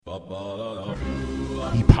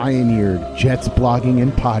He pioneered Jets blogging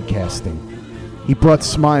and podcasting. He brought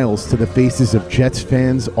smiles to the faces of Jets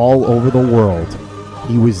fans all over the world.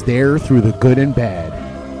 He was there through the good and bad.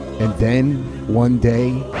 And then, one day,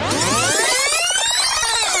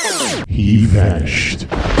 he vanished.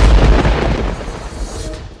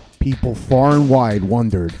 People far and wide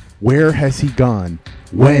wondered, where has he gone?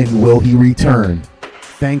 When will he return?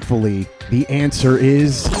 Thankfully, the answer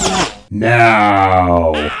is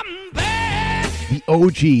now. The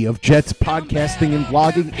OG of Jets podcasting and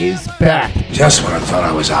blogging is back. Just when I thought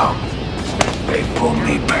I was out, they pulled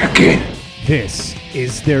me back in. This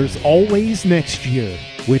is There's Always Next Year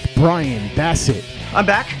with Brian Bassett. I'm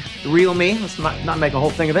back. The real me. Let's not make a whole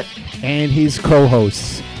thing of it. And his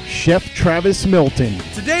co-hosts, Chef Travis Milton.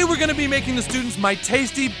 Today we're going to be making the students my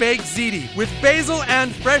tasty baked ziti with basil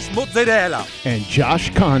and fresh mozzarella. And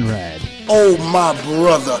Josh Conrad. Oh, my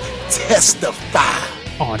brother, testify.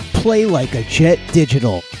 On Play Like a Jet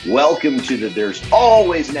Digital. Welcome to the There's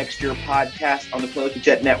Always Next Year podcast on the Play Like a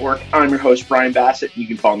Jet Network. I'm your host, Brian Bassett. You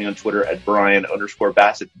can follow me on Twitter at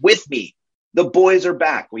Brian_Bassett. With me, the boys are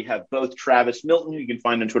back. We have both Travis Milton, who you can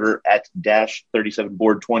find on Twitter at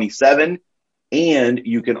 -37board27. And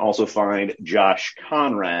you can also find Josh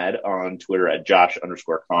Conrad on Twitter at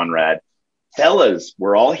Josh_Conrad. Fellas,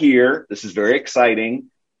 we're all here. This is very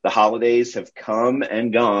exciting. The holidays have come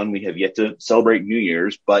and gone. We have yet to celebrate New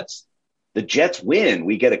Year's, but the Jets win.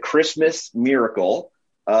 We get a Christmas miracle.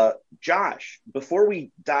 Josh, before we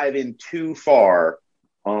dive in too far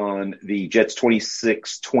on the Jets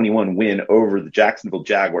 26-21 win over the Jacksonville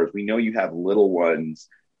Jaguars, we know you have little ones.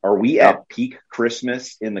 Are we at peak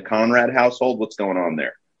Christmas in the Conrad household? What's going on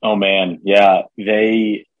there? Oh, man. Yeah.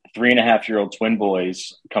 3.5-year-old twin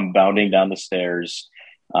boys come bounding down the stairs.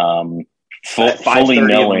 At 5:30 in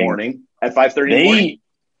the morning. At 5:30 in the morning?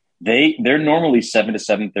 They're normally 7 to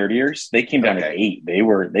 7:30ers. They came down at 8. They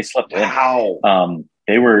slept in. Wow.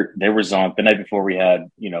 They were zonked the night before we had,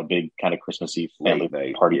 big kind of Christmas Eve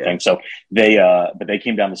family party thing. So but they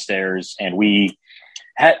came down the stairs, and we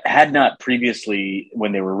had not previously,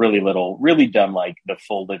 when they were really little, really done like the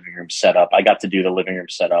full living room setup. I got to do the living room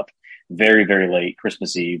setup very, very late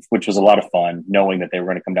Christmas Eve, which was a lot of fun, knowing that they were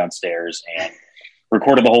going to come downstairs, and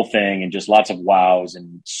recorded the whole thing, and just lots of wows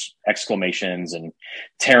and exclamations and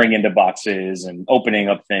tearing into boxes and opening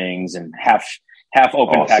up things and half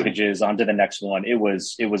open packages onto the next one. It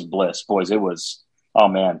was bliss, boys. It was, oh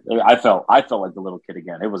man, I felt like the little kid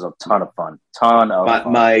again. It was a ton of fun. Fun.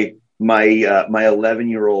 My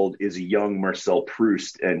 11-year-old is a young Marcel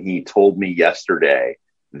Proust, and he told me yesterday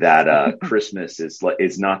that Christmas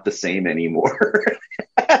is not the same anymore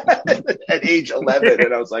at age 11.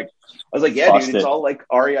 And I was like, yeah, dude, it's all like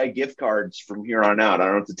REI gift cards from here on out. I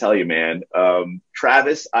don't know what to tell you, man.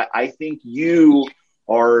 Travis, I think you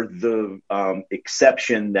are the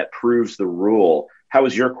exception that proves the rule. How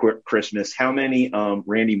was your Christmas? How many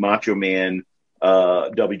Randy Macho Man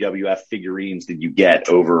WWF figurines did you get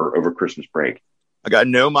over Christmas break? I got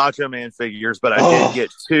no Macho Man figures, but I did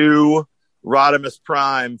get 2 Rodimus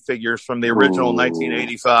Prime figures from the original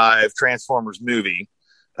 1985 Transformers movie.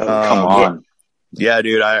 Come on. Yeah,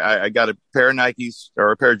 dude, I got a pair of Nikes or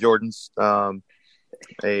a pair of Jordans, a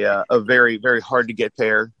very, very hard to get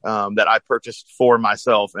pair that I purchased for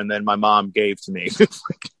myself, and then my mom gave to me. Because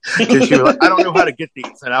she was like, I don't know how to get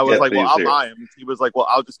these. And I was like, well, I'll buy them. She was like, well,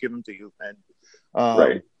 I'll just give them to you. And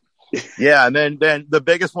right. Yeah, and then the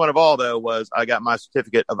biggest one of all, though, was I got my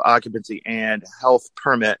certificate of occupancy and health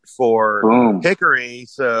permit for Hickory,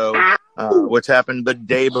 so which happened the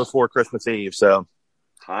day before Christmas Eve. So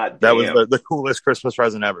that was the coolest Christmas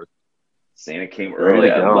present ever. Santa came early.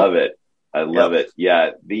 I love it. I love it.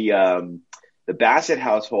 Yeah, the Bassett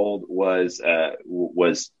household was I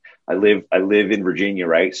live in Virginia,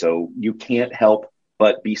 right? So you can't help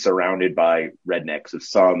but be surrounded by rednecks of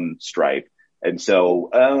some stripe. And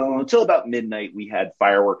so until about midnight, we had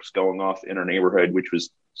fireworks going off in our neighborhood, which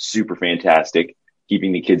was super fantastic,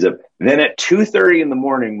 keeping the kids up. Then at 2:30 in the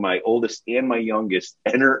morning, my oldest and my youngest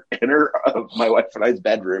enter my wife and I's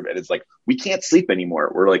bedroom, and it's like, we can't sleep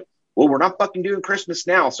anymore. We're like, well, we're not fucking doing Christmas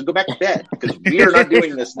now, so go back to bed because we are not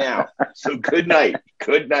doing this now. So good night.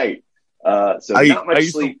 Good night. So not much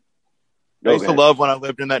sleep. I used to love when I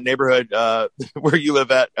lived in that neighborhood where you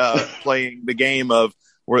live at, playing the game of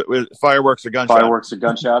where fireworks or gunshots. Fireworks or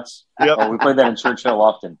gunshots. Yep. Oh, we played that in Churchill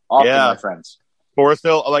often, my friends. Forest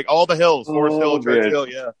Hill, like all the hills. Forest Hill, Churchill,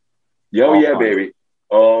 yeah. Yeah, baby.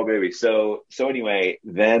 Oh, baby. So anyway,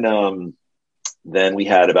 then we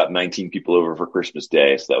had about 19 people over for Christmas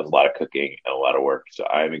Day. So that was a lot of cooking and a lot of work. So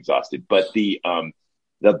I'm exhausted. But the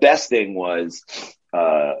best thing was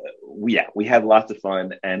we had lots of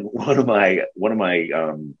fun. And one of my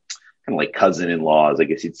kind of like cousin-in-laws, I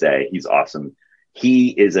guess you'd say, he's awesome. He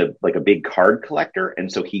is a big card collector.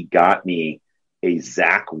 And so he got me a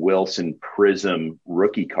Zach Wilson Prism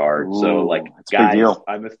rookie card. Ooh, so like, guys,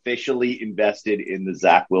 I'm officially invested in the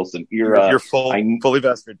Zach Wilson era. You're fully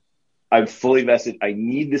vested. I'm fully vested. I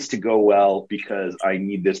need this to go well because I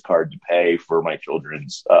need this card to pay for my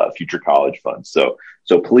children's future college funds. So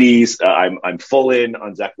please, I'm full in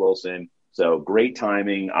on Zach Wilson. So great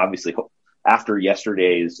timing. Obviously, after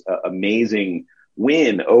yesterday's amazing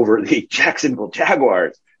win over the Jacksonville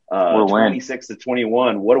Jaguars,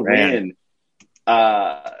 26-21. What a win!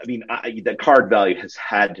 The card value has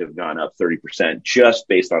had to have gone up 30% just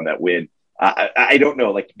based on that win. I don't know,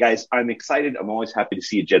 like, guys, I'm excited. I'm always happy to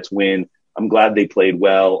see a Jets win. I'm glad they played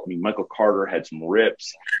well. I mean, Michael Carter had some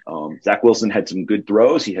rips. Zach Wilson had some good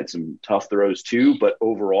throws. He had some tough throws too, but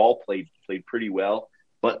overall played pretty well.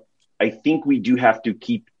 But I think we do have to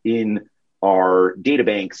keep in our data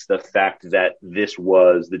banks the fact that this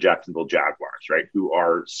was the Jacksonville Jaguars, right? Who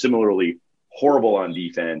are similarly horrible on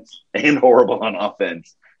defense and horrible on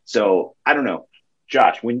offense. So I don't know,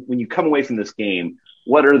 Josh, when you come away from this game,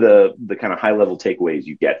 what are the kind of high level takeaways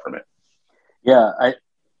you get from it? Yeah,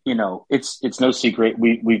 it's no secret.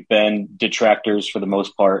 We've been detractors for the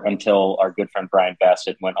most part until our good friend Brian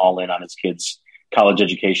Bassett went all in on his kids' college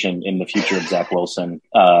education in the future of Zach Wilson.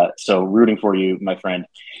 So rooting for you, my friend.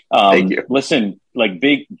 Thank you. Listen, like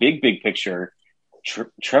big picture,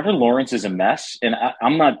 Trevor Lawrence is a mess. And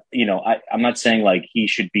I'm not saying like he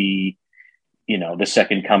should be, the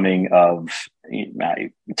second coming of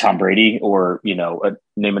Tom Brady or,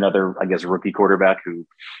 name another, I guess, rookie quarterback who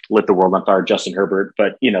lit the world on fire, Justin Herbert.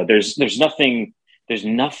 But, there's nothing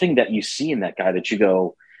that you see in that guy that you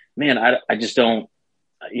go, man, I just don't,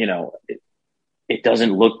 it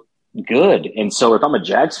doesn't look good. And so if I'm a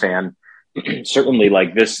Jags fan, certainly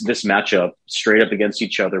like this matchup straight up against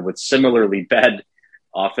each other with similarly bad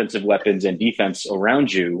offensive weapons and defense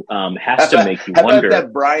around you has to make you wonder. How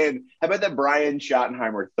about that Brian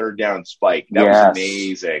Schottenheimer third down spike? That was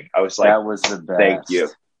amazing. I was like, that was the best.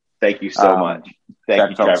 Thank you so much. Thank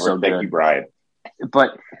you, Trevor. So thank you, Brian.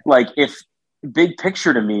 But like, if big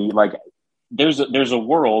picture to me, like there's a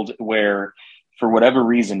world where for whatever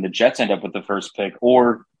reason the Jets end up with the first pick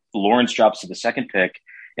or Lawrence drops to the second pick.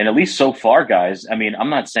 And at least so far, guys, I mean, I'm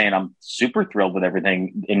not saying I'm super thrilled with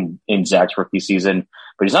everything in Zach's rookie season,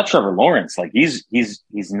 but he's not Trevor Lawrence. Like he's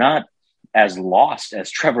not as lost as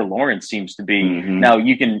Trevor Lawrence seems to be. Mm-hmm. Now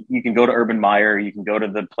you can go to Urban Meyer, you can go to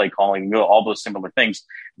the play calling, you can go to all those similar things,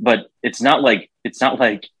 but it's not like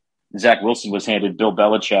Zach Wilson was handed Bill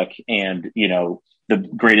Belichick and, the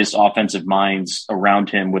greatest offensive minds around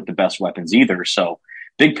him with the best weapons either. So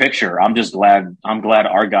big picture, I'm glad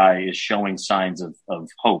our guy is showing signs of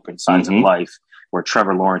hope and signs of life where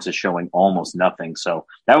Trevor Lawrence is showing almost nothing. So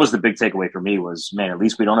that was the big takeaway for me was, man, at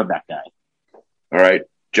least we don't have that guy. All right.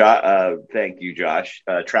 Thank you, Josh.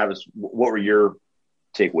 Travis, what were your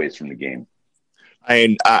takeaways from the game?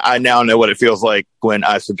 I now know what it feels like when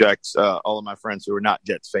I subject all of my friends who are not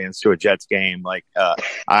Jets fans to a Jets game. Like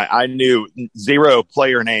I knew zero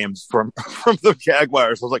player names from the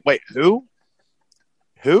Jaguars. I was like, wait, who?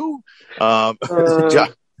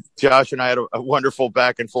 Josh and I had a wonderful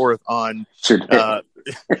back and forth on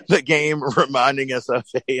the game, reminding us of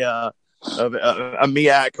a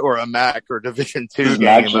MEAC or a MAC or Division II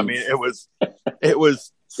game. I mean, it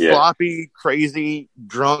was sloppy, crazy,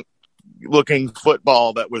 drunk looking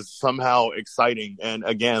football that was somehow exciting. And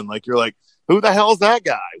again, like you're like, who the hell is that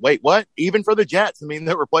guy? Wait, what? Even for the Jets, I mean,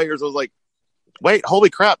 there were players. I was like, wait,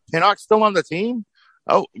 holy crap, Pinnock's still on the team?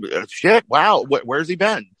 Oh shit! Wow, where's he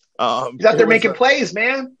been? He's out there making plays,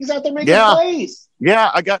 man. He's out there making plays. Yeah,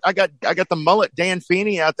 I got the mullet Dan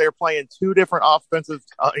Feeney out there playing two different offensive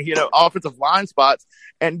line spots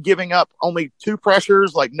and giving up only 2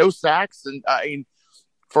 pressures, like no sacks, and I mean,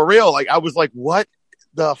 for real, like I was like, what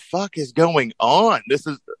the fuck is going on? This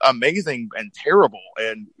is amazing and terrible,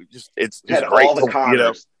 and it's great. All the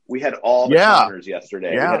Connors. We had all the Connors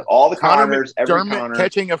yesterday. Yeah. We had all the Connors, every Connor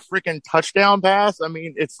catching a freaking touchdown pass. I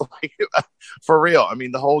mean, it's like for real. I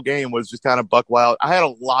mean, the whole game was just kind of buck wild. I had a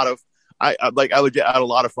lot of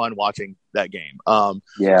fun watching that game.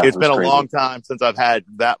 It's been a long time since I've had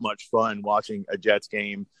that much fun watching a Jets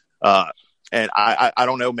game. And I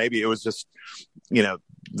don't know, maybe it was just,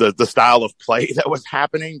 the style of play that was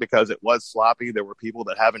happening because it was sloppy. There were people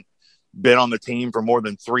that haven't been on the team for more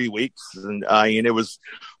than 3 weeks. And it was,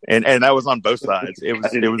 and that was on both sides. It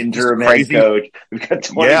was interim crazy. head coach. We've got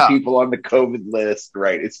 20 people on the COVID list,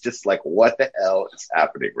 right? It's just like, what the hell is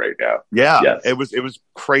happening right now? Yeah. Yes. It was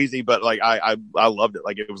crazy, but like, I loved it.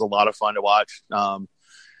 Like, it was a lot of fun to watch. I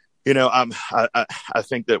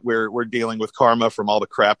think that we're dealing with karma from all the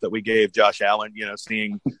crap that we gave Josh Allen,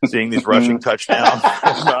 seeing these rushing touchdowns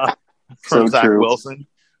from Zach Wilson.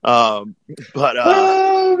 Oh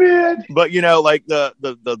man! But like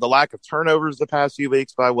the lack of turnovers the past few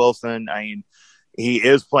weeks by Wilson. I mean, he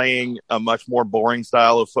is playing a much more boring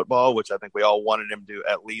style of football, which I think we all wanted him to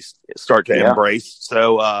at least start to embrace.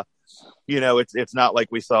 So, it's not like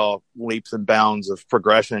we saw leaps and bounds of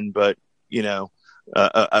progression, but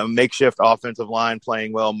a makeshift offensive line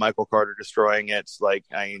playing well, Michael Carter destroying it. It's like,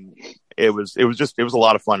 it was a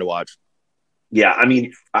lot of fun to watch. Yeah, I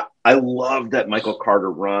mean, I love that Michael Carter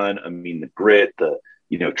run. I mean, the grit,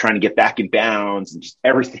 trying to get back in bounds, and just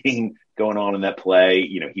everything going on in that play.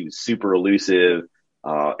 He was super elusive,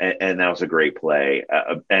 and that was a great play.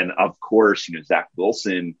 And of course, Zach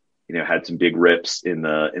Wilson, had some big rips in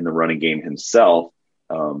the running game himself.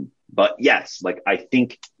 But yes, like, I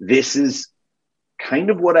think this is kind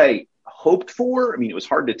of what I hoped for. I mean, it was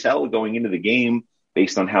hard to tell going into the game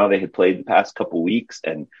based on how they had played the past couple of weeks,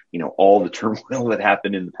 and all the turmoil that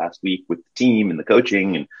happened in the past week with the team and the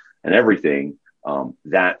coaching and everything.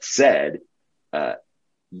 That said,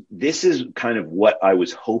 this is kind of what I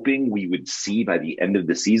was hoping we would see by the end of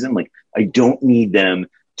the season. Like, I don't need them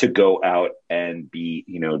to go out and be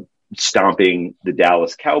stomping the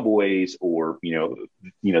Dallas Cowboys or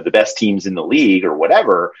the best teams in the league or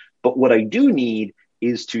whatever. But what I do need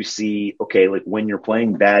is to see, okay, like, when you're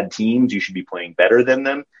playing bad teams, you should be playing better than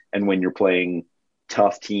them. And when you're playing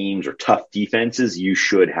tough teams or tough defenses, you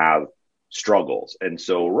should have struggles. And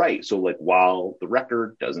so, so like, while the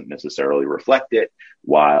record doesn't necessarily reflect it,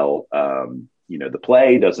 while, the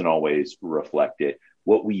play doesn't always reflect it,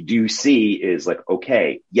 what we do see is like,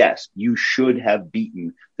 okay, yes, you should have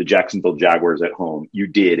beaten the Jacksonville Jaguars at home. You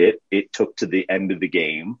did it. It took to the end of the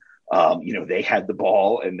game. They had the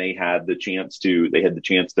ball and they had the chance to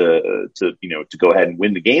go ahead and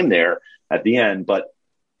win the game there at the end, but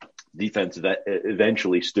defense that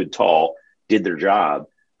eventually stood tall, did their job.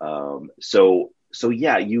 So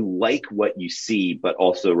yeah, you like what you see, but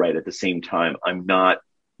also right at the same time, I'm not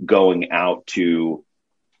going out to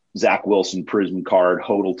Zach Wilson prism card,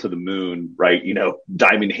 hodl to the moon, right?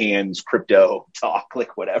 Diamond hands, crypto talk,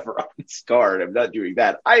 like whatever on this card. I'm not doing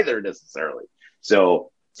that either necessarily.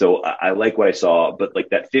 So I like what I saw, but like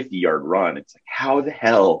that 50-yard run, it's like, how the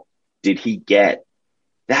hell did he get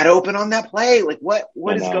that open on that play? Like, what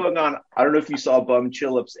is going on? I don't know if you saw Bum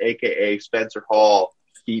Chillips, aka Spencer Hall.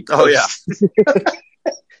 He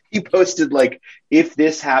posted, like, if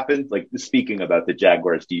this happened, like, speaking about the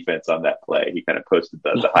Jaguars defense on that play, he kind of posted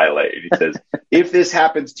the highlight, and he says, if this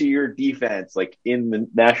happens to your defense, like in the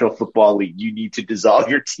National Football League, you need to dissolve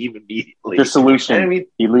your team immediately. Dissolution. And I mean,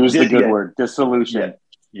 he used the good word, dissolution.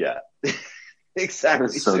 Yeah. Exactly.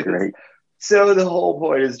 That's so great. So the whole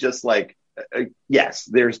point is just like, yes,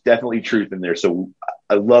 there's definitely truth in there. So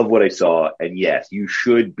I love what I saw. And yes, you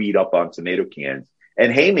should beat up on tomato cans.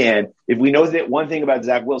 And hey, man, if we know that one thing about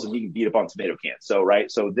Zach Wilson, he can beat up on tomato cans. So, right.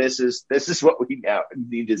 So this is what we now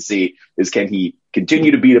need to see is, can he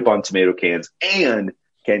continue to beat up on tomato cans, and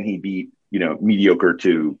can he beat, mediocre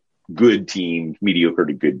to good teams, mediocre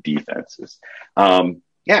to good defenses?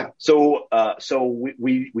 Yeah. So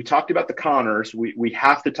we talked about the Connors. We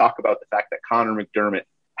have to talk about the fact that Connor McDermott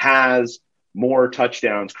has more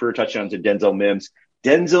touchdowns, career touchdowns, than Denzel Mims.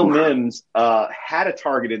 Denzel Mims had a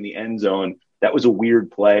target in the end zone. That was a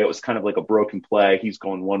weird play. It was kind of like a broken play. He's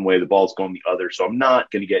going one way, the ball's going the other. So I'm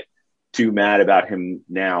not going to get too mad about him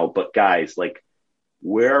now. But guys, like,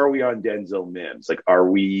 where are we on Denzel Mims? Like, are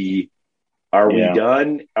we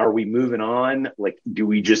done? Are we moving on? Like, do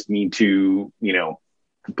we just need to,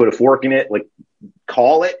 put a fork in it? Like,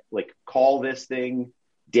 call this thing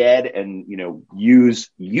dead, and,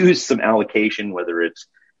 use some allocation, whether it's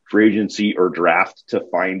free agency or draft, to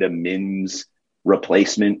find a Mims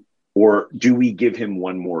replacement? Or do we give him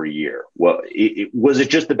one more year? Well, was it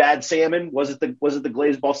just the bad salmon? Was it the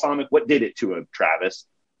glazed balsamic? What did it to him, Travis?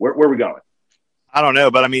 Where are we going? I don't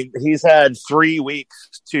know, but I mean, he's had 3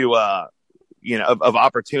 weeks to, of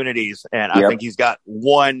opportunities, and I think he's got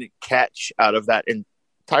one catch out of that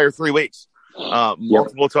entire 3 weeks.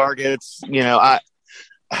 Multiple targets. I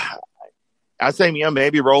say,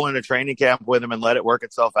 maybe roll in a training camp with him and let it work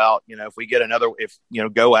itself out. If we get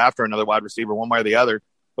go after another wide receiver one way or the other.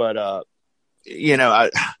 But I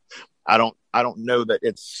don't know that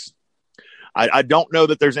it's. I don't know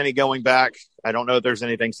that there's any going back. I don't know if there's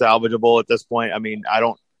anything salvageable at this point. I mean,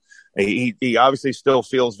 he obviously still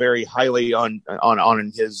feels very highly on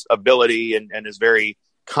his ability and is very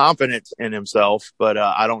confident in himself, but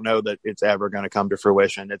I don't know that it's ever going to come to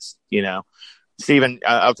fruition. It's,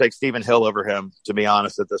 I'll take Stephen Hill over him, to be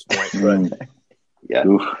honest, at this point. But yeah.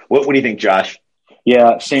 What do you think, Josh?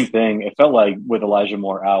 Yeah, same thing. It felt like with Elijah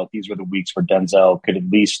Moore out, these were the weeks where Denzel could at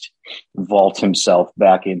least vault himself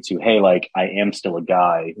back into, hey, like, I am still a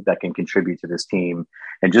guy that can contribute to this team,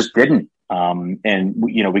 and just didn't. And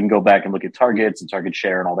we can go back and look at targets and target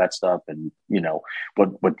share and all that stuff, and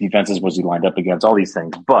what defenses was he lined up against, all these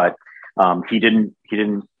things. But he didn't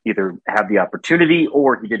either have the opportunity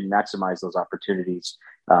or he didn't maximize those opportunities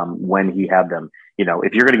when he had them.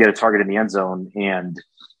 If you're going to get a target in the end zone and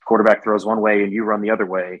quarterback throws one way and you run the other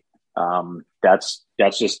way, that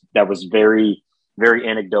was very, very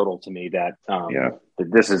anecdotal to me that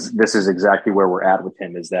this is exactly where we're at with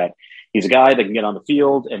him, is that he's a guy that can get on the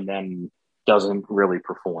field and then doesn't really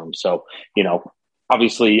perform. So,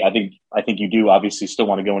 obviously I think you do obviously still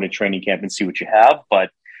want to go into training camp and see what you have, but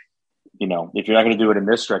if you're not going to do it in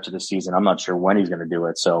this stretch of the season, I'm not sure when he's going to do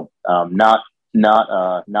it. So, not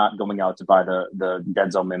going out to buy the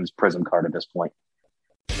Denzel Mims Prism card at this point.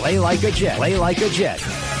 Play like a Jet. Play like a Jet.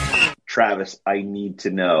 Travis, I need to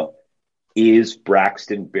know, is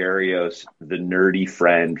Braxton Berrios the nerdy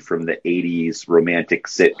friend from the 80s romantic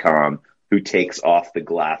sitcom who takes off the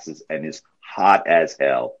glasses and is hot as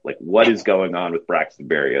hell? Like, what is going on with Braxton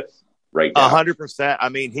Berrios right now? 100%. I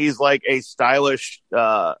mean, he's like a stylish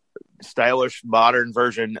modern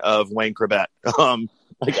version of Wayne Corbett.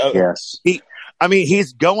 Yes.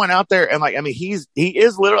 He's going out there and he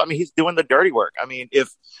is literally, he's doing the dirty work. I mean, if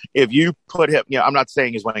you put him, I'm not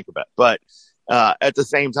saying he's Wayne Corbett, but at the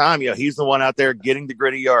same time, he's the one out there getting the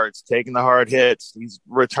gritty yards, taking the hard hits. He's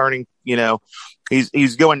returning,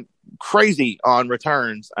 he's going crazy on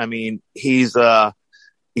returns. I mean, he's, I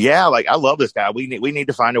love this guy. We need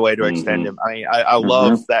to find a way to extend him. I mean, I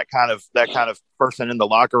love that kind of person in the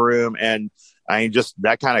locker room, and just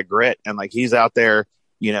that kind of grit. And he's out there,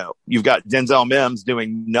 you've got Denzel Mims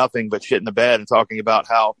doing nothing but shit in the bed and talking about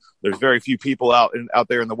how there's very few people out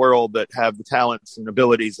there in the world that have the talents and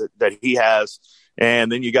abilities that he has.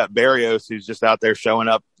 And then you got Berrios, who's just out there showing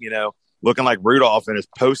up, looking like Rudolph in his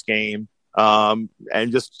post game, and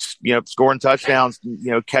just, scoring touchdowns,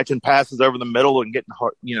 catching passes over the middle and getting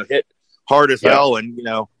hard, hit hard as hell, and,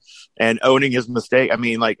 and owning his mistake. I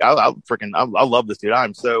mean, I love this dude.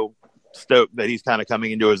 I'm so stoked that he's kind of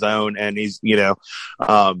coming into his own, and he's,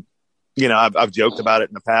 I've joked about it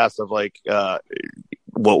in the past of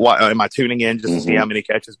why am I tuning in just to see how many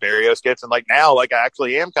catches Berrios gets? And now, I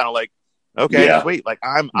actually am kind of okay, sweet.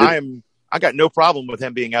 I got no problem with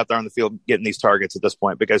him being out there on the field getting these targets at this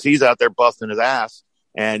point, because he's out there busting his ass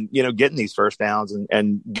and, getting these first downs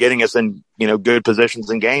and getting us in, good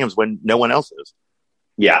positions in games when no one else is.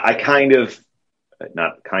 Yeah,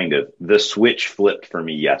 the switch flipped for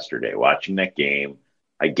me yesterday watching that game.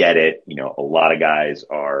 I get it. A lot of guys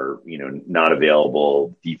are, not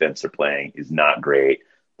available. Defense they're playing is not great,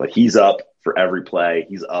 but he's up for every play.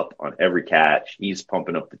 He's up on every catch. He's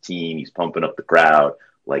pumping up the team. He's pumping up the crowd.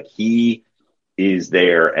 He is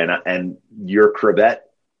there. And your Corbett,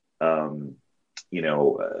 whatever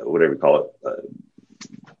you call it,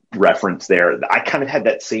 reference there. I kind of had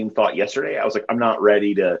that same thought yesterday. I was like, I'm not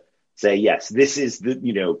ready to say, yes, this is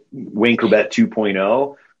the, Wayne Corbett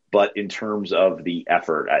 2.0, but in terms of the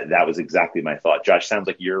effort, that was exactly my thought. Josh, sounds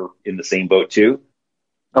like you're in the same boat too.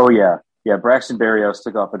 Oh yeah. Yeah. Braxton Berrios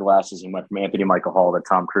took off the glasses and went from Anthony Michael Hall to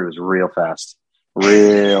Tom Cruise real fast.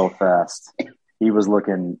 He was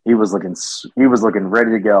looking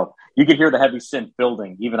ready to go. You could hear the heavy synth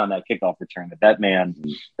building even on that kickoff return, that man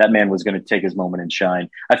was going to take his moment and shine.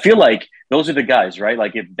 I feel like those are the guys, right?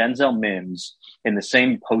 If Denzel Mims in the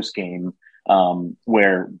same post game,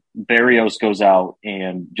 where Berrios goes out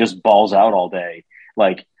and just balls out all day,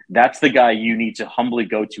 that's the guy you need to humbly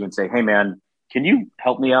go to and say, hey man, can you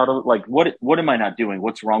help me out? What am I not doing?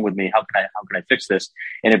 What's wrong with me? How can I fix this?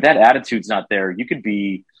 And if that attitude's not there, you could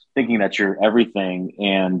be thinking that you're everything.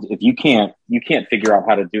 And if you can't figure out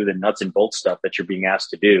how to do the nuts and bolts stuff that you're being asked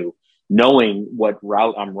to do, knowing what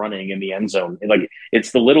route I'm running in the end zone,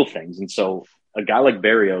 it's the little things. And so a guy like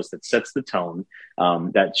Berrios that sets the tone,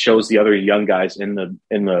 that shows the other young guys in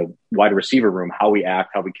the wide receiver room how we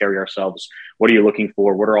act, how we carry ourselves. What are you looking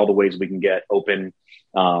for? What are all the ways we can get open?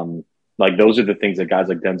 Those are the things that guys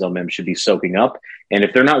like Denzel Mims should be soaking up. And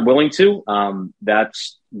if they're not willing to,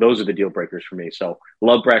 those are the deal breakers for me. So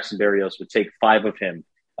love Braxton Berrios, would take 5 of him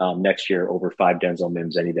next year over 5 Denzel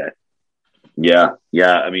Mims any day. Yeah.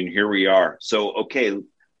 I mean, here we are. So, okay,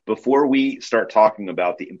 before we start talking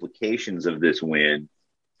about the implications of this win,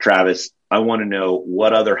 Travis, I want to know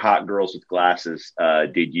what other hot girls with glasses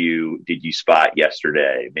did you spot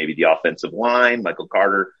yesterday? Maybe the offensive line, Michael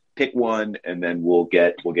Carter. Pick one, and then we'll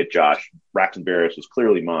get Josh. Braxton Berrios was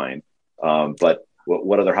clearly mine, but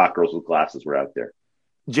what other hot girls with glasses were out there?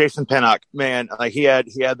 Jason Pinnock, man, he had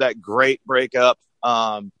that great breakup.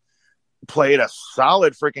 Played a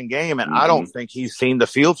solid freaking game, and I don't think he's seen the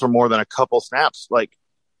field for more than a couple snaps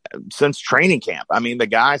since training camp. I mean, the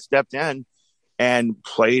guy stepped in and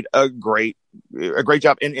played a great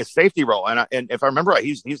job in his safety role. And if I remember right,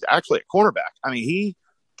 he's actually a cornerback. I mean, he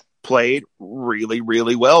played really,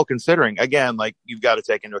 really well considering. Again, you've got to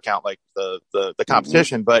take into account the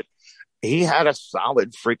competition, but he had a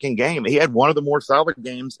solid freaking game. He had one of the more solid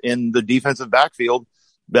games in the defensive backfield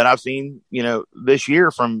that I've seen, this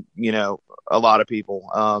year from, a lot of people.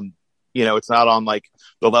 It's not on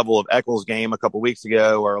the level of Eccles' game a couple weeks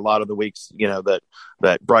ago, or a lot of the weeks,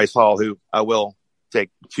 that Bryce Hall, who I will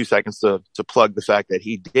take 2 seconds to plug the fact that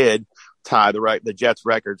he did tie the Jets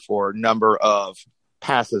record for number of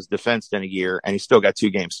passes defensed in a year, and he still got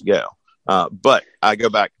 2 games to go. But I go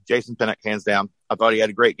back, Jason Pinnock, hands down. I thought he had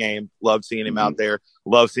a great game. Loved seeing him out there.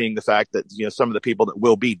 Love seeing the fact that, some of the people that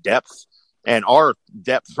will be depth and are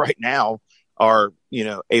depth right now are,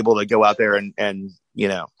 able to go out there and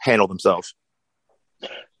handle themselves.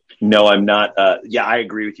 No, I'm not. I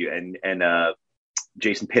agree with you. And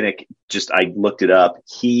Jason Pinnock, I looked it up.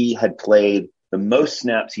 He had played the most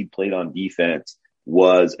snaps he'd played on defense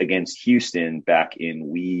was against Houston back in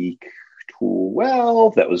week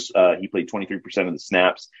 12. That was, he played 23% of the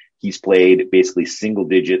snaps. He's played basically single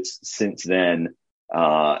digits since then.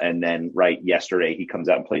 And then yesterday he comes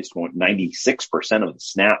out and plays 96% of the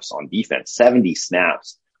snaps on defense, 70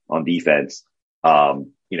 snaps on defense.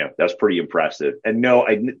 That's pretty impressive. And no,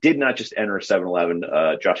 I did not just enter a 7-Eleven.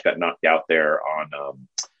 Josh got knocked out there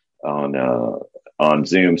on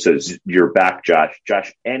Zoom. So you're back, Josh.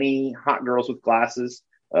 Josh, any hot girls with glasses?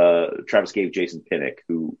 Travis gave Jason Pinnock.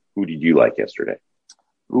 Who did you like yesterday?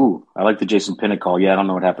 Ooh, I like the Jason Pinnock call. Yeah, I don't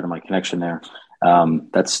know what happened to my connection there.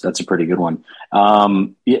 That's a pretty good one. I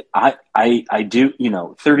do,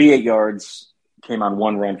 38 yards came on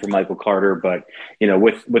one run for Michael Carter, but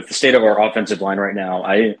with the state of our offensive line right now,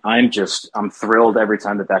 I'm thrilled every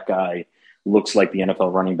time that guy looks like the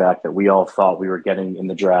NFL running back that we all thought we were getting in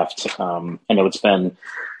the draft. I know it's been,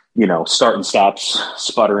 start and stops,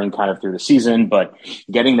 sputtering kind of through the season, but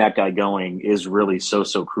getting that guy going is really so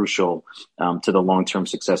crucial to the long-term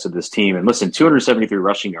success of this team. And listen, 273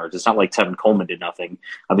 rushing yards. It's not like Tevin Coleman did nothing.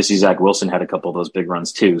 Obviously, Zach Wilson had a couple of those big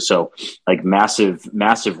runs too. So massive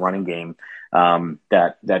running game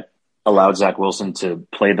that allowed Zach Wilson to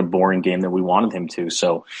play the boring game that we wanted him to.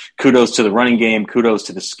 So kudos to the running game, kudos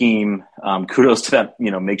to the scheme, kudos to that,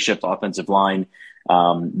 makeshift offensive line.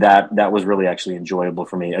 That was really actually enjoyable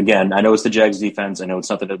for me. Again, I know it's the Jags defense. I know it's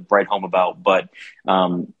nothing to write home about, but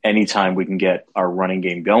anytime we can get our running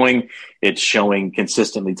game going, it's showing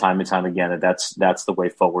consistently time and time again that's the way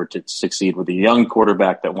forward to succeed with a young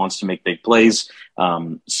quarterback that wants to make big plays.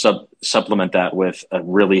 Supplement that with a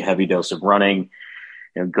really heavy dose of running.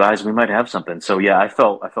 Guys, we might have something. So yeah, I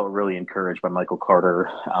felt really encouraged by Michael Carter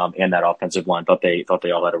and that offensive line. Thought they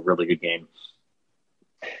all had a really good game.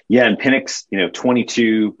 Yeah, and Pinnock's,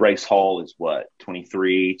 22. Bryce Hall is what,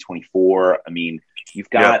 23, 24. I mean, you've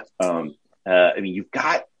got you've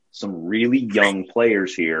got some really young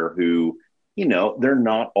players here who, they're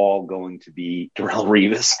not all going to be Darrelle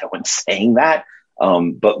Revis. No one's saying that.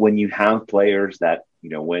 But when you have players that,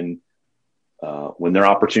 when their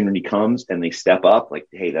opportunity comes and they step up,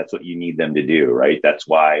 hey, that's what you need them to do, right? That's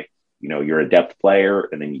why, you're a depth player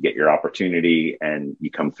and then you get your opportunity and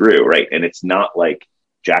you come through, right? And it's not like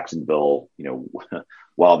Jacksonville,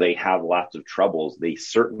 while they have lots of troubles, they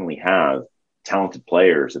certainly have talented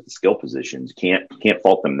players at the skill positions. Can't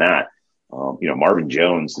fault them that. Marvin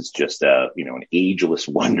Jones is just an ageless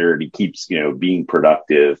wonder. He keeps, being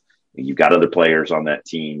productive. You've got other players on that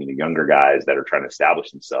team, younger guys that are trying to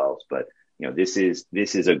establish themselves. But, this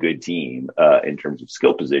is a good team in terms of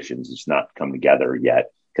skill positions. It's not come together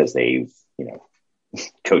yet because they've,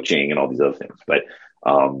 coaching and all these other things. But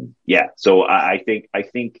so I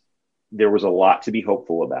think there was a lot to be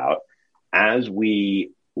hopeful about as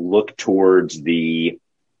we look towards the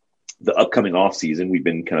upcoming off season. We've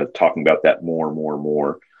been kind of talking about that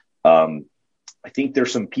more. I think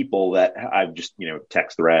there's some people that I've just,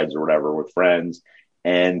 text threads or whatever with friends,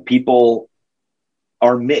 and people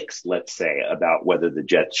are mixed, let's say, about whether the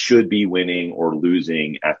Jets should be winning or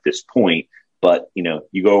losing at this point. But,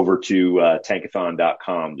 you go over to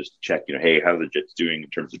tankathon.com just to check, hey, how are the Jets doing in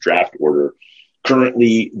terms of draft order?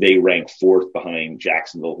 Currently, they rank 4th behind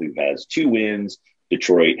Jacksonville, who has 2 wins.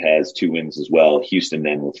 Detroit has 2 wins as well. Houston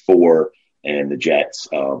then with 4, and the Jets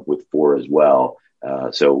with 4 as well.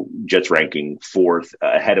 So Jets ranking 4th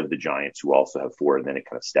ahead of the Giants, who also have 4, and then it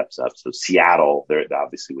kind of steps up. So Seattle, they're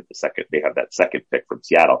obviously with they have that second pick from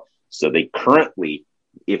Seattle. So they currently,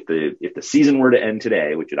 if the season were to end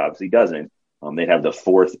today, which it obviously doesn't, they'd have the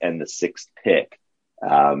 4th and the 6th pick.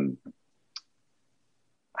 How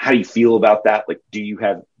do you feel about that? Like,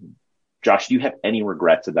 Josh, do you have any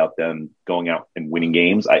regrets about them going out and winning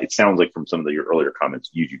games? It sounds like from some of your earlier comments,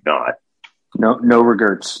 you do not. No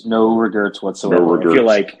regrets. No regrets whatsoever. No regrets. I feel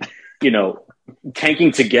like,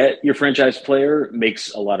 tanking to get your franchise player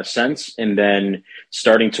makes a lot of sense. And then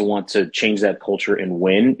starting to want to change that culture and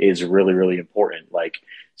win is really, really important. Like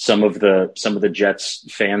some of the Jets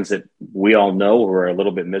fans that we all know who are a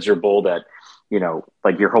little bit miserable that,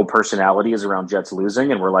 like your whole personality is around Jets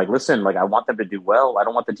losing. And we're like, listen, like I want them to do well. I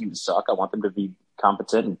don't want the team to suck. I want them to be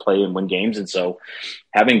competent and play and win games. And so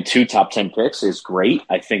having 2 top 10 picks is great.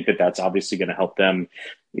 I think that that's obviously going to help them,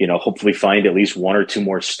 hopefully find at least 1 or 2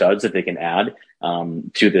 more studs that they can add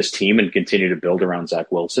to this team and continue to build around Zach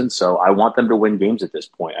Wilson. So I want them to win games at this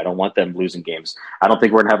point. I don't want them losing games. I don't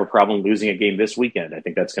think we're going to have a problem losing a game this weekend. I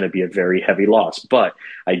think that's going to be a very heavy loss, but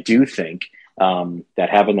I do think that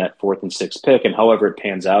having that 4th and 6th pick, and however it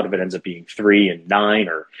pans out, if it ends up being 3 and 9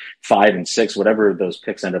 or 5 and 6, whatever those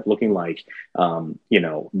picks end up looking like,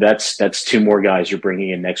 that's 2 more guys you're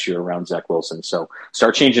bringing in next year around Zach Wilson. So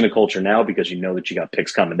start changing the culture now because you know that you got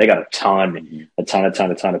picks coming. They got a ton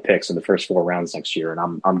of picks in the first 4 rounds next year,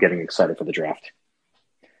 and I'm getting excited for the draft.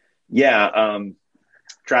 Yeah,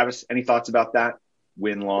 Travis, any thoughts about that?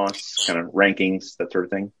 Win loss, kind of rankings, that sort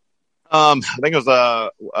of thing. I think it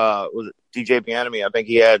was it DJ Bianami? I think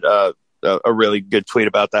he had a really good tweet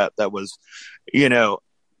about that. That was,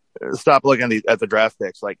 stop looking at the draft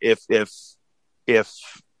picks. Like if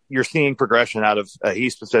you're seeing progression out of, he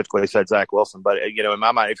specifically said Zach Wilson, but in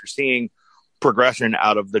my mind, if you're seeing progression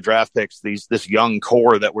out of the draft picks, this young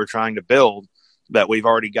core that we're trying to build, that we've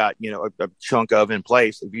already got a chunk of in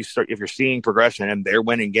place. If you're seeing progression and they're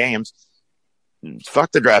winning games,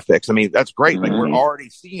 fuck the draft picks. I mean, that's great. Like we're already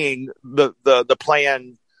seeing the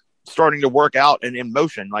plan starting to work out and in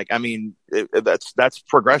motion. Like, I mean, that's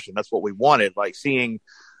progression. That's what we wanted. Like seeing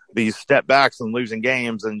these step backs and losing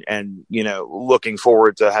games and looking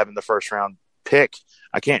forward to having the first round pick.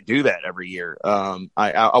 I can't do that every year.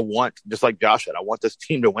 I want, just like Josh said, I want this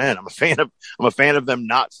team to win. I'm a fan of them,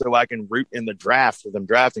 not so I can root in the draft for them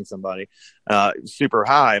drafting somebody super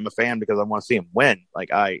high. I'm a fan because I want to see them win. Like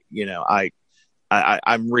I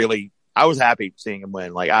was happy seeing him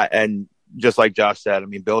win. And just like Josh said, I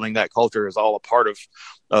mean, building that culture is all a part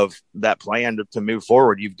of that plan to move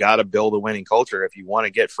forward. You've got to build a winning culture if you want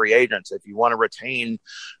to get free agents, if you want to retain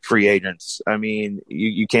free agents. I mean,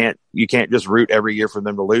 you can't just root every year for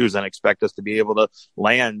them to lose and expect us to be able to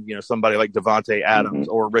land, somebody like Devontae Adams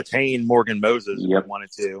or retain Morgan Moses if we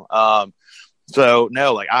wanted to. So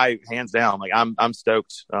no, like hands down, like I'm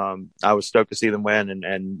stoked. I was stoked to see them win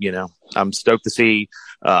and I'm stoked to see,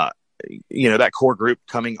 that core group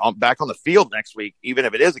coming back on the field next week, even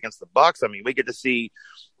if it is against the Bucs. I mean, we get to see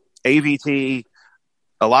AVT,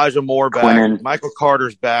 Elijah Moore back, Quinn. Michael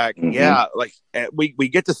Carter's back. Yeah. Like we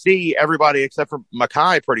get to see everybody except for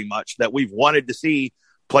Mackay pretty much that we've wanted to see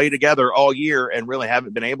play together all year and really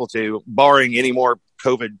haven't been able to, barring any more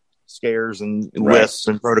COVID scares and lists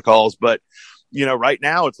and protocols. But, right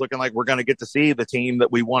now it's looking like we're going to get to see the team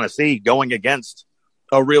that we want to see going against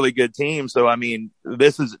a really good team. So, I mean,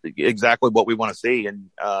 this is exactly what we want to see. And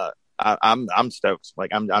I'm stoked.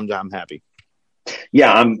 Like I'm happy.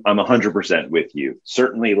 Yeah, I'm 100% with you.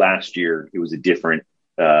 Certainly last year it was a different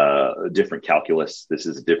calculus. This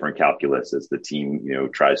is a different calculus as the team,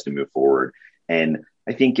 tries to move forward. And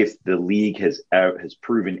I think if the league has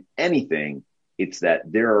proven anything, it's that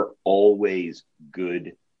there are always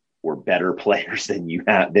good or better players than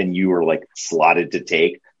you are like slotted to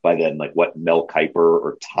take by then, like what Mel Kiper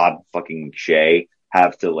or Todd fucking Shea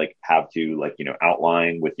have to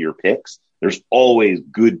outline with your picks. There's always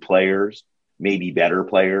good players, maybe better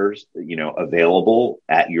players, available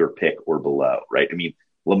at your pick or below, right? I mean,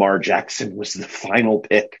 Lamar Jackson was the final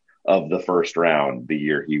pick of the first round the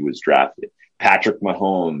year he was drafted. Patrick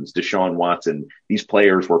Mahomes, Deshaun Watson, these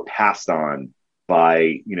players were passed on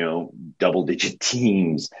by, double-digit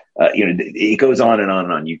teams. It goes on and on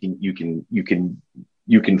and on.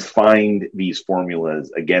 You can find these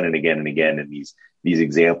formulas again and again and again in these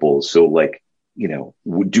examples. So like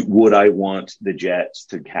would I want the Jets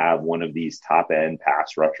to have one of these top end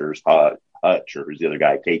pass rushers, Hutch, or who's the other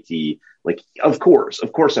guy, KT? Like, of course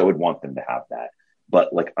I would want them to have that.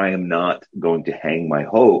 But like, I am not going to hang my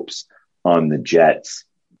hopes on the Jets,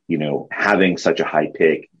 having such a high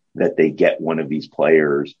pick that they get one of these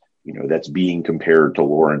players, that's being compared to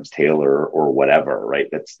Lawrence Taylor or whatever, right?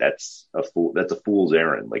 That's a fool's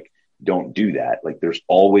errand. Like, don't do that. Like, there's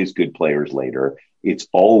always good players later. It's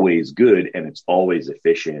always good and it's always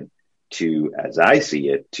efficient to, as I see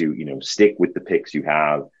it, to, stick with the picks you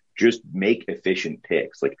have. Just make efficient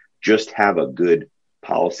picks. Like, just have a good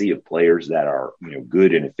policy of players that are,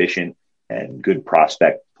 good and efficient and good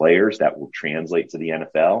prospect players that will translate to the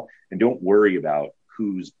NFL. And don't worry about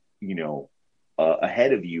who's,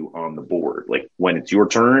 ahead of you on the board. Like, when it's your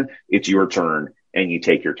turn, and you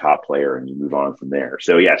take your top player and you move on from there.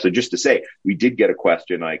 So yeah, so just to say, we did get a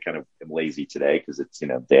question. I kind of am lazy today because it's,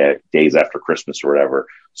 days after Christmas or whatever.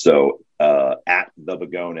 So at the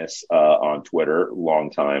Begonis on Twitter,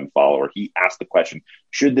 longtime follower, he asked the question,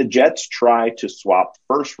 should the Jets try to swap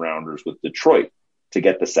first rounders with Detroit to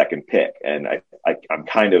get the second pick? And I'm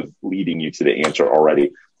kind of leading you to the answer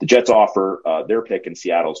already. The Jets offer their pick in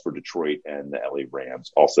Seattle's for Detroit and the LA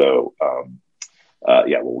Rams. Also,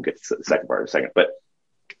 we'll get to the second part in a second. But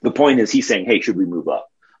the point is, he's saying, hey, should we move up?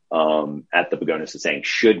 At the Begonis is saying,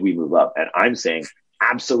 should we move up? And I'm saying,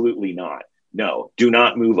 absolutely not. No, do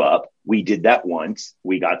not move up. We did that once.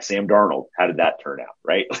 We got Sam Darnold. How did that turn out?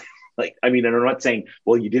 Right? And I'm not saying,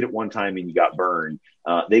 well, you did it one time and you got burned.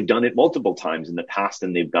 They've done it multiple times in the past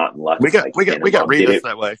and they've gotten lucky. We got Revis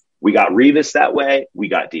that way. We got Revis that way. We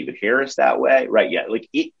got David Harris that way. Right. Yeah.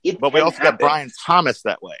 But we also got Brian Thomas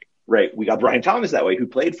that way. Right. We got Brian Thomas that way, who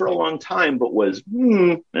played for a long time, but was,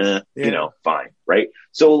 fine. Right.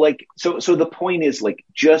 So the point is, like,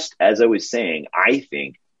 just as I was saying, I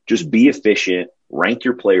think just be efficient, rank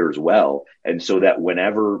your players well. And so that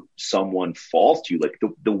whenever someone falls to you, like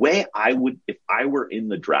the way I would, if I were in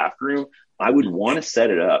the draft room, I would want to set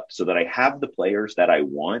it up so that I have the players that I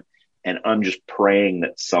want. And I'm just praying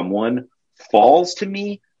that someone falls to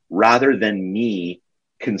me rather than me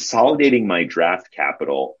consolidating my draft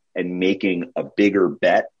capital and making a bigger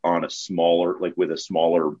bet on with a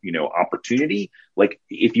smaller, opportunity. Like,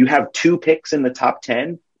 if you have 2 picks in the top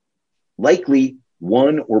 10, likely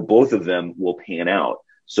one or both of them will pan out.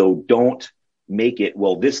 So don't make it,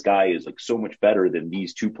 well, this guy is like so much better than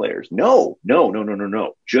these 2 players. No.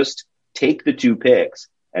 Just take the 2 picks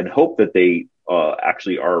and hope that they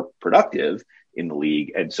actually are productive in the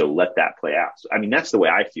league. And so let that play out. So, that's the way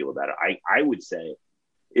I feel about it. I would say,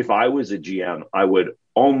 if I was a GM, I would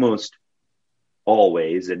almost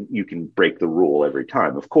always, and you can break the rule every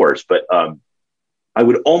time, of course, but I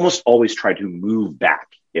would almost always try to move back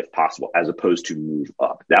if possible, as opposed to move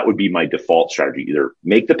up. That would be my default strategy. Either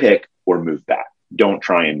make the pick or move back. Don't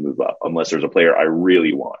try and move up unless there's a player I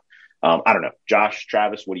really want. I don't know. Josh,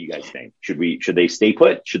 Travis, what do you guys think? Should they stay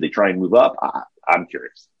put? Should they try and move up? I'm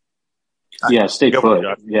curious. Yeah, stay put.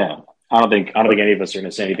 Yeah. I don't think any of us are going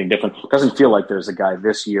to say anything different. It doesn't feel like there's a guy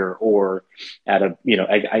this year or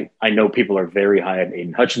I know people are very high on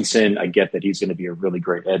Aiden Hutchinson. I get that he's going to be a really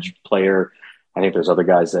great edge player. I think there's other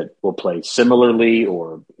guys that will play similarly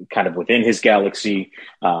or kind of within his galaxy.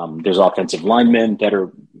 There's offensive linemen that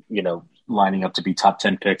are, lining up to be top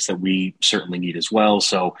 10 picks that we certainly need as well.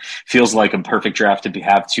 So feels like a perfect draft to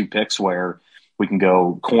have 2 picks where we can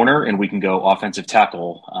go corner and we can go offensive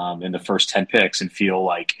tackle in the first 10 picks and feel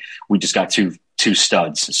like we just got two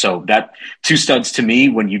studs. So that 2 studs to me,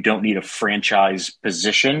 when you don't need a franchise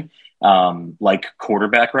position like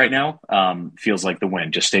quarterback right now, feels like the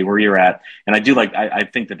win. Just stay where you're at. And I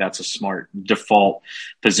think that that's a smart default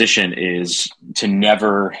position, is to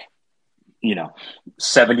never,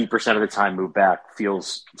 70% of the time move back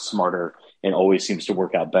feels smarter and always seems to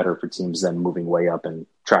work out better for teams than moving way up and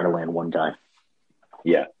trying to land one guy.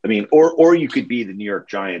 Yeah. Or you could be the New York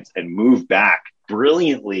Giants and move back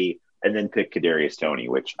brilliantly and then pick Kadarius Toney,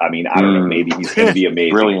 which, I don't know, maybe he's going to be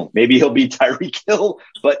amazing. Brilliant. Maybe he'll be Tyreek Hill,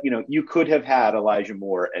 but you could have had Elijah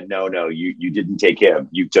Moore, and no, you didn't take him.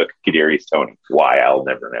 You took Kadarius Toney. Why? I'll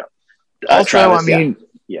never know. Also, Travis,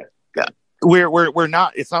 yeah. We're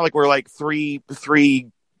not, it's not like we're like three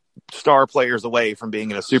star players away from being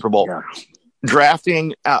in a Super Bowl. Yeah.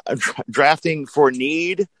 Drafting for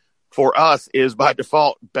need for us is by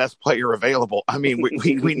default best player available. We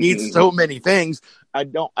need so many things. I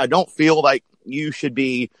don't feel like you should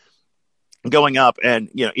be going up and,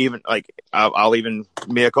 even like, I'll even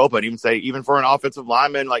mea culpa and even say, even for an offensive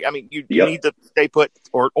lineman, you need to stay put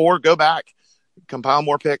or go back, compile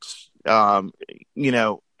more picks,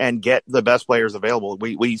 and get the best players available.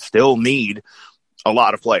 We still need a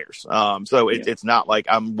lot of players. So it's not like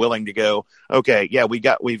I'm willing to go, okay, yeah, we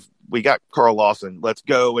got Carl Lawson. Let's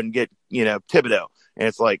go and get, Thibodeau. And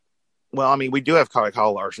it's like, well, I mean, we do have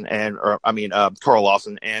Carl Larson Carl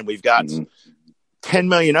Lawson, and we've got 10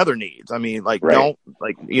 million other needs. I mean, don't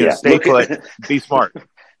stay put, be smart.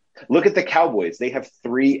 Look at the Cowboys. They have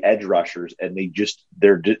 3 edge rushers, and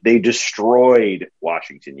they destroyed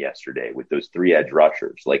Washington yesterday with those 3 edge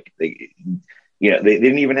rushers. Like they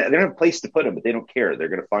didn't have a place to put them, but they don't care. They're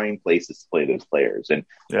going to find places to play those players. And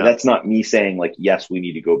that's not me saying like, yes, we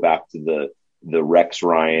need to go back to the Rex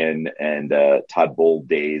Ryan and Todd Bowles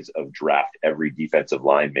days of draft every defensive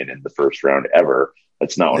lineman in the first round ever.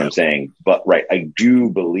 That's not what I'm saying. But I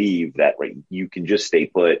do believe that you can just stay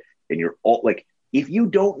put, and you're all like, if you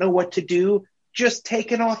don't know what to do, just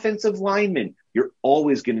take an offensive lineman. You're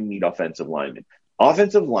always going to need offensive linemen.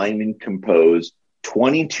 Offensive linemen compose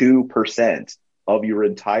 22% of your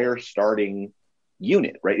entire starting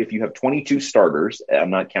unit, right? If you have 22 starters, I'm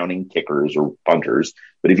not counting kickers or punters,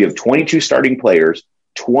 but if you have 22 starting players,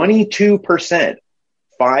 22%,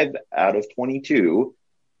 5 out of 22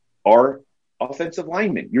 are offensive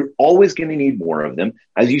linemen. You're always going to need more of them.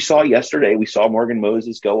 As you saw yesterday, we saw Morgan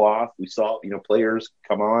Moses go off. We saw, players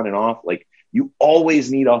come on and off. Like, you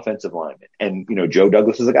always need offensive linemen. And, Joe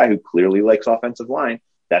Douglas is a guy who clearly likes offensive line.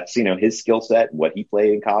 That's, his skill set and what he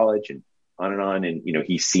played in college and on and on. And,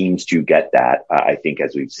 he seems to get that, I think,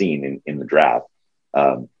 as we've seen in the draft.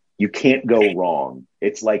 You can't go wrong.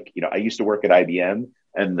 It's like, I used to work at IBM,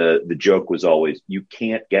 and the joke was always, you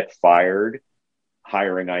can't get fired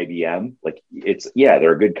hiring IBM. Like,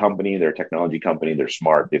 they're a good company. They're a technology company. They're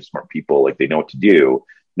smart. They have smart people. Like, they know what to do.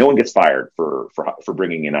 No one gets fired for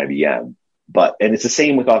bringing in IBM. And it's the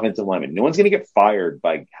same with offensive linemen. No one's going to get fired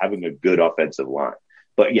by having a good offensive line.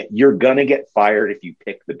 But you're going to get fired if you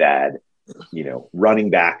pick the bad,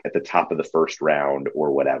 running back at the top of the first round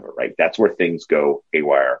or whatever, right? That's where things go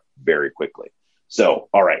haywire very quickly. So,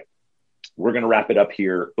 all right, we're going to wrap it up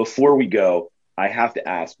here. Before we go, I have to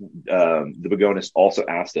ask, the Begonis also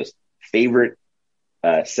asked us favorite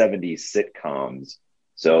 70s sitcoms.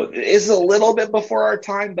 So it's a little bit before our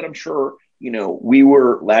time, but I'm sure, we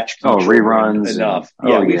were latchkey reruns enough.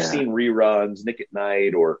 We've seen reruns, Nick at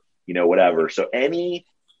Night, or, whatever. So any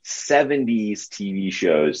 70s TV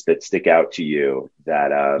shows that stick out to you that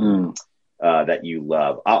that you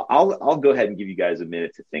love. I'll go ahead and give you guys a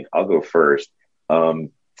minute to think. I'll go first.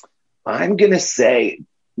 I'm going to say,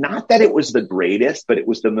 not that it was the greatest, but it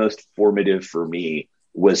was the most formative for me,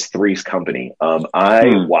 was Three's Company.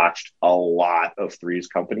 I watched a lot of Three's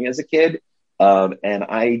Company as a kid, and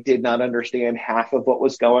I did not understand half of what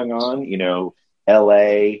was going on.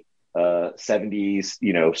 LA,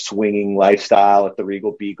 70s, swinging lifestyle at the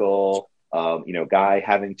Regal Beagle, guy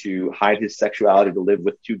having to hide his sexuality to live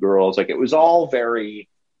with 2 girls. Like, it was all very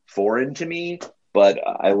foreign to me, but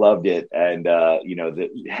I loved it. And,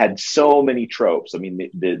 had so many tropes. I mean,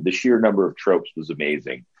 the sheer number of tropes was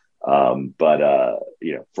amazing. For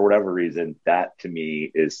whatever reason, that to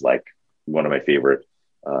me is like one of my favorite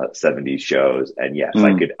 70s shows. And yes,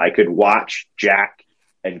 I could watch Jack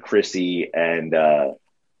and Chrissy and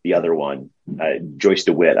the other one, Joyce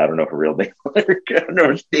DeWitt. I don't know her real name. I don't know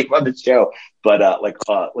her name on the show, but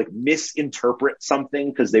misinterpret something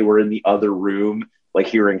because they were in the other room, like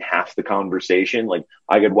hearing half the conversation. Like,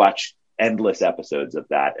 I could watch endless episodes of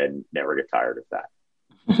that and never get tired of that.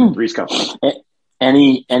 Three's Company.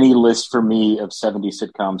 Any list for me of 70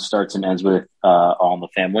 sitcoms starts and ends with All in the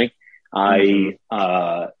Family.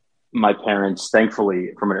 My parents,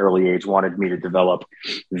 thankfully, from an early age, wanted me to develop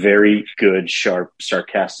very good, sharp,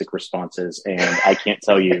 sarcastic responses. And I can't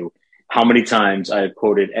tell you how many times I have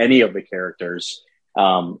quoted any of the characters.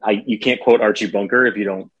 You can't quote Archie Bunker if you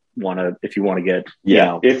don't want to. If you want to get,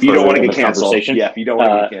 if you don't want to get canceled, if you don't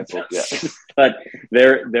want to get canceled, But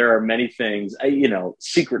there are many things. I,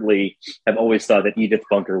 secretly have always thought that Edith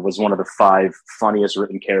Bunker was one of the 5 funniest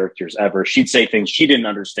written characters ever. She'd say things she didn't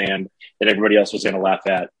understand that everybody else was going to laugh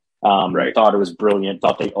at. Thought it was brilliant.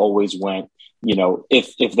 Thought they always went.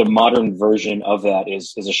 If the modern version of that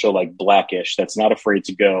is a show like Blackish, that's not afraid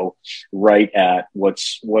to go right at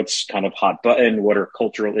what's kind of hot button, what are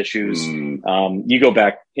cultural issues. You go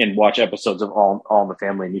back and watch episodes of All in the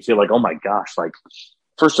Family, and you feel like, oh my gosh, like,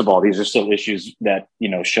 first of all, these are still issues that,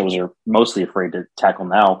 shows are mostly afraid to tackle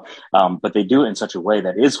now. But they do it in such a way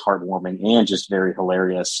that is heartwarming and just very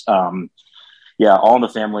hilarious. All in the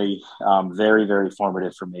Family, very, very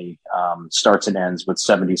formative for me. Starts and ends with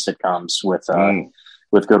 70 sitcoms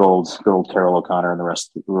with good old Carol O'Connor and the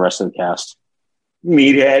rest of the cast.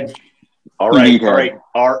 Meathead. All right.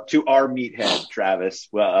 Our meathead, Travis.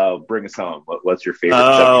 Well, bring us home. What's your favorite?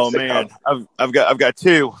 Oh man, I've got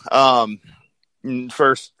two.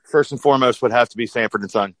 First and foremost would have to be Sanford and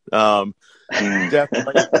Son.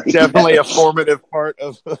 Definitely a formative part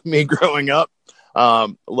of me growing up.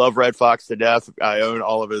 Love Red Fox to death. I own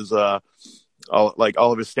all of his all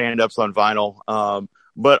of his stand-ups on vinyl.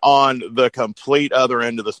 But on the complete other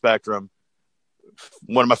end of the spectrum,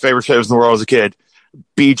 one of my favorite shows in the world as a kid,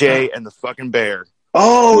 BJ and the fucking Bear.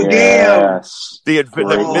 Oh, yes. damn!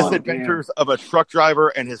 The misadventures of a truck driver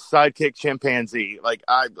and his sidekick chimpanzee. Like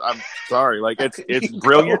I'm sorry, like it's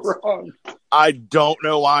brilliant. I don't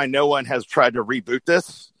know why no one has tried to reboot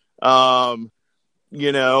this.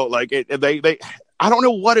 Like they I don't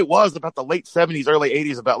know what it was about the late 70s, early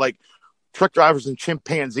 80s about like truck drivers and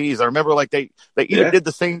chimpanzees. I remember like they either did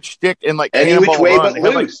the same shtick in like Any Cannonball Which Way Run.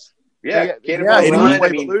 But Loose. Cannonball Run.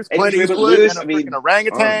 But Loose, Clint Eastwood, and a freaking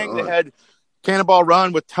orangutan. They had Cannonball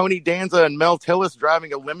Run with Tony Danza and Mel Tillis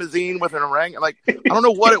driving a limousine with an orangutan. Like, I don't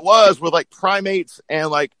know what it was with like primates and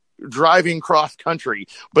like driving cross country,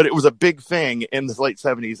 but it was a big thing in the late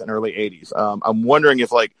 70s and early 80s. I'm wondering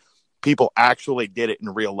if like people actually did it in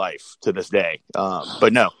real life to this day.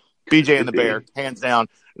 But no, BJ and the Bear, hands down.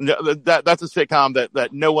 That's a sitcom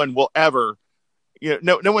that no one will ever,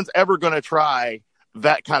 no one's ever going to try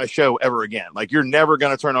that kind of show ever again. Like, you're never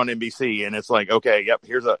going to turn on NBC and it's like, okay, yep,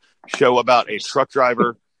 here's a show about a truck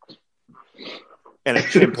driver and a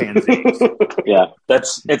chimpanzee. Yeah,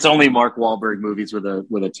 it's only Mark Wahlberg movies with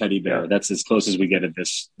a teddy bear. That's as close as we get at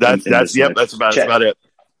this. That's about it.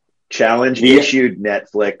 Challenge issued,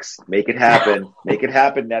 Netflix. Make it happen. Make it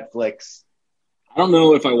happen, Netflix. I don't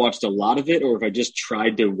know if I watched a lot of it or if I just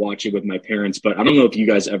tried to watch it with my parents, but I don't know if you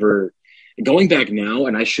guys ever, going back now,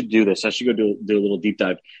 and I should do this. I should go do a little deep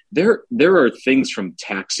dive. There are things from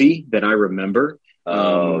Taxi that I remember.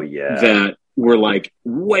 That were like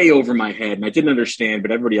way over my head and I didn't understand,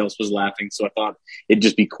 but everybody else was laughing. So I thought it'd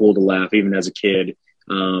just be cool to laugh even as a kid.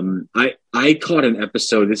 I caught an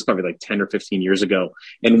episode, this is probably like 10 or 15 years ago,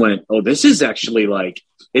 and went, oh, this is actually like,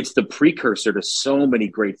 it's the precursor to so many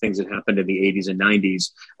great things that happened in the 80s and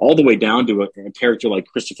 90s, all the way down to a character like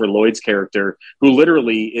Christopher Lloyd's character, who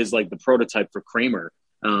literally is like the prototype for Kramer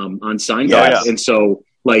on Seinfeld. Yeah. And so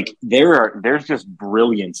like there's just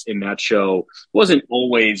brilliance in that show. It wasn't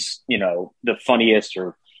always, the funniest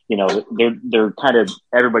or, they're kind of,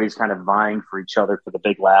 everybody's kind of vying for each other for the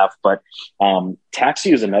big laugh. But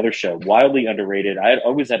Taxi is another show, wildly underrated. I had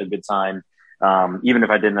always had a good time, even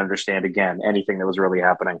if I didn't understand, again, anything that was really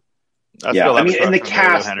happening. And the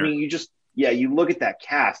cast, you look at that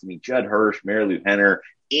cast. I mean, Judd Hirsch, Mary Lou Henner,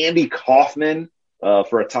 Andy Kaufman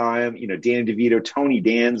for a time, Danny DeVito, Tony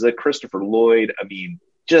Danza, Christopher Lloyd. I mean,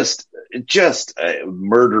 just a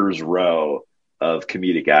murderer's row of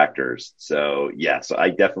comedic actors. So I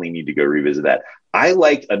definitely need to go revisit that. I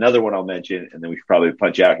liked another one I'll mention, and then we should probably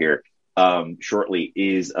punch out here shortly,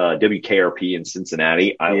 is WKRP in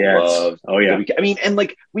Cincinnati. Love WK. I mean, and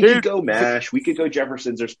like we could go MASH, we could go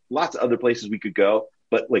Jefferson's, there's lots of other places we could go,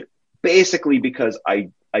 but like basically because I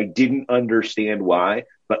didn't understand why,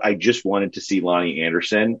 but I just wanted to see Lonnie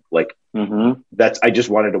Anderson. Like I just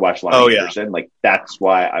wanted to watch Lonnie Anderson. Like that's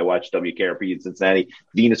why I watched WKRP in Cincinnati,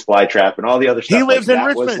 Venus Flytrap, and all the other stuff. He lives in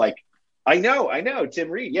Richmond. Was like, I know, Tim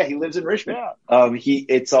Reed. Yeah, he lives in Richmond. Yeah.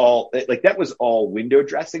 That was all window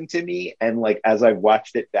dressing to me. And like as I've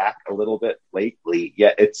watched it back a little bit lately,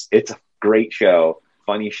 it's a great show,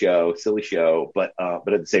 funny show, silly show. But at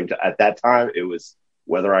the same time, at that time, it was,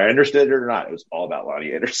 whether I understood it or not, it was all about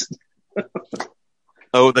Lonnie Anderson.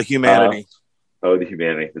 The humanity. The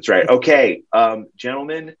humanity. That's right. Okay,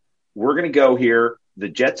 gentlemen, we're going to go here. The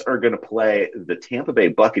Jets are going to play the Tampa Bay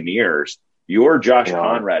Buccaneers. Your Josh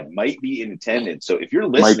Conrad might be in attendance. So if you're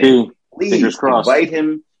listening, please invite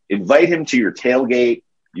him to your tailgate.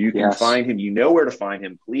 You can find him. You know where to find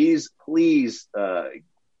him. Please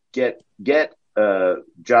get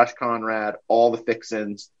Josh Conrad all the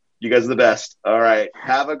fixins. You guys are the best. All right.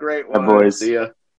 Have a great one. Boys. See ya.